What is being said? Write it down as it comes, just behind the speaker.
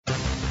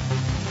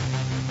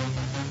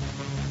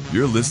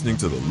You're listening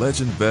to the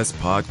Legend Vest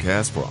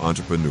podcast for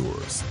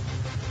entrepreneurs.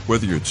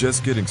 Whether you're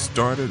just getting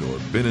started or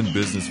been in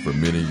business for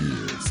many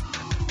years,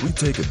 we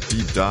take a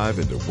deep dive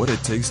into what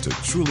it takes to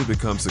truly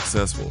become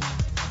successful.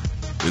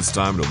 It's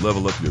time to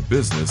level up your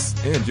business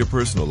and your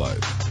personal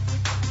life.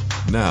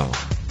 Now,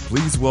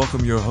 please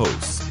welcome your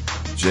hosts,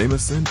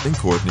 Jameson and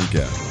Courtney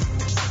Gavin.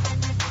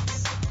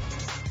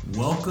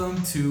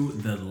 Welcome to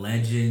the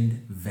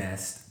Legend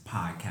Vest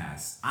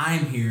podcast.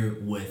 I'm here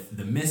with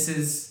the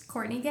Mrs.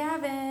 Courtney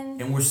Gavin.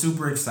 And we're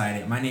super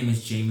excited. My name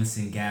is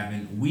Jameson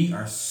Gavin. We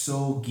are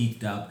so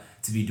geeked up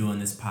to be doing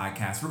this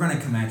podcast. We're going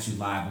to come at you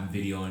live on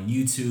video on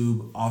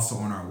YouTube, also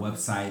on our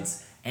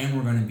websites, and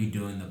we're going to be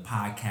doing the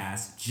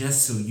podcast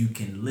just so you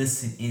can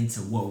listen into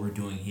what we're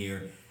doing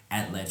here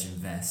at Legend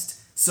Vest.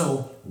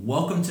 So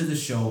welcome to the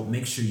show.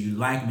 Make sure you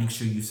like, make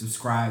sure you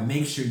subscribe,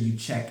 make sure you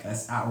check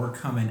us out. We're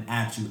coming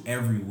at you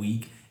every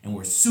week, and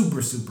we're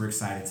super, super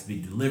excited to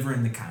be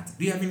delivering the content.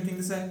 Do you have anything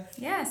to say?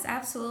 Yes,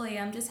 absolutely.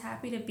 I'm just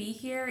happy to be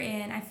here,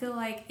 and I feel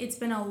like it's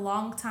been a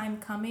long time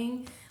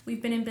coming.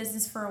 We've been in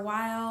business for a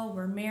while.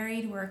 We're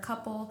married. We're a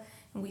couple,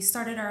 and we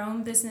started our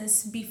own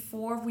business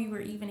before we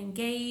were even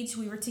engaged.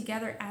 We were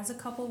together as a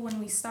couple when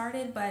we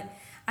started, but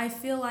I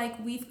feel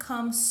like we've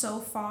come so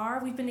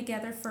far. We've been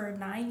together for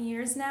 9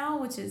 years now,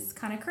 which is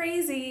kind of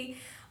crazy.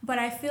 But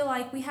I feel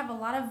like we have a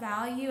lot of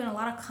value and a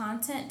lot of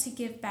content to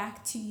give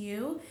back to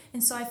you.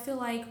 And so I feel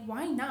like,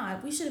 why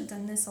not? We should have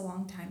done this a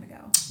long time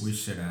ago. We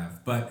should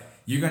have. But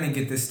you're going to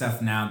get this stuff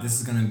now. This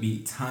is going to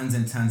be tons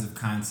and tons of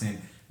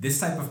content. This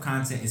type of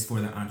content is for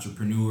the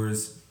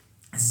entrepreneurs.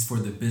 This is for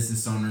the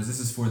business owners. This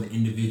is for the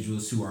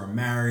individuals who are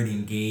married,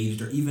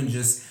 engaged, or even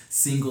just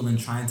single and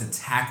trying to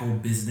tackle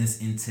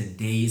business in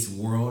today's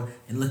world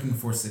and looking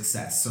for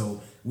success.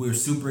 So we're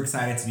super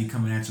excited to be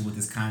coming at you with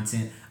this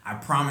content. I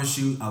promise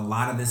you a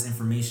lot of this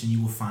information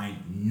you will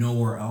find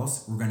nowhere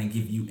else. We're going to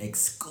give you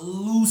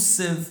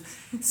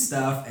exclusive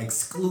stuff,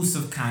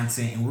 exclusive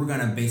content, and we're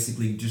going to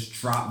basically just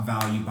drop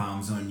value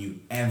bombs on you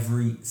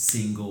every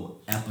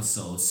single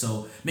episode.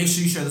 So make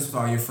sure you share this with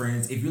all your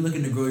friends. If you're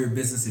looking to grow your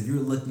business, if you're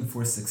looking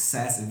for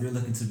success, if you're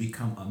looking to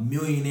become a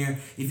millionaire,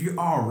 if you're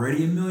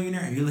already a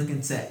millionaire and you're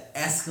looking to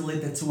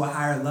escalate that to a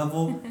higher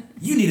level,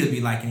 you need to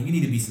be liking it, you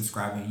need to be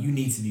subscribing, you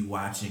need to be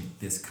watching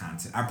this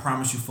content. I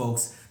promise you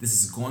folks,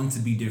 this is going to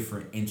be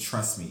different, and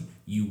trust me,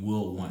 you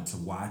will want to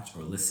watch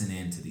or listen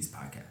in to these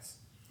podcasts.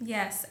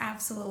 Yes,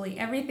 absolutely.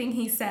 Everything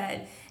he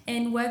said.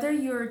 And whether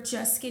you're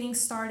just getting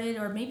started,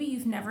 or maybe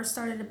you've never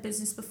started a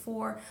business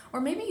before,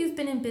 or maybe you've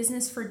been in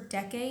business for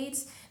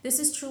decades, this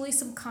is truly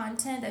some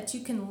content that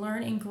you can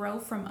learn and grow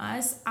from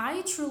us.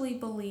 I truly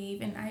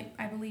believe, and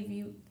I believe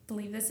you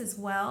believe this as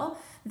well,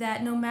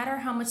 that no matter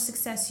how much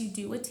success you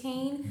do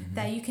attain,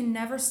 that you can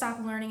never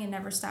stop learning and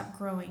never stop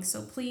growing.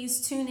 So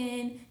please tune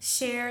in,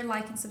 share,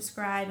 like, and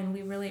subscribe, and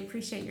we really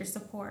appreciate your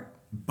support.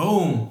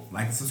 Boom!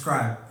 Like and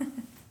subscribe.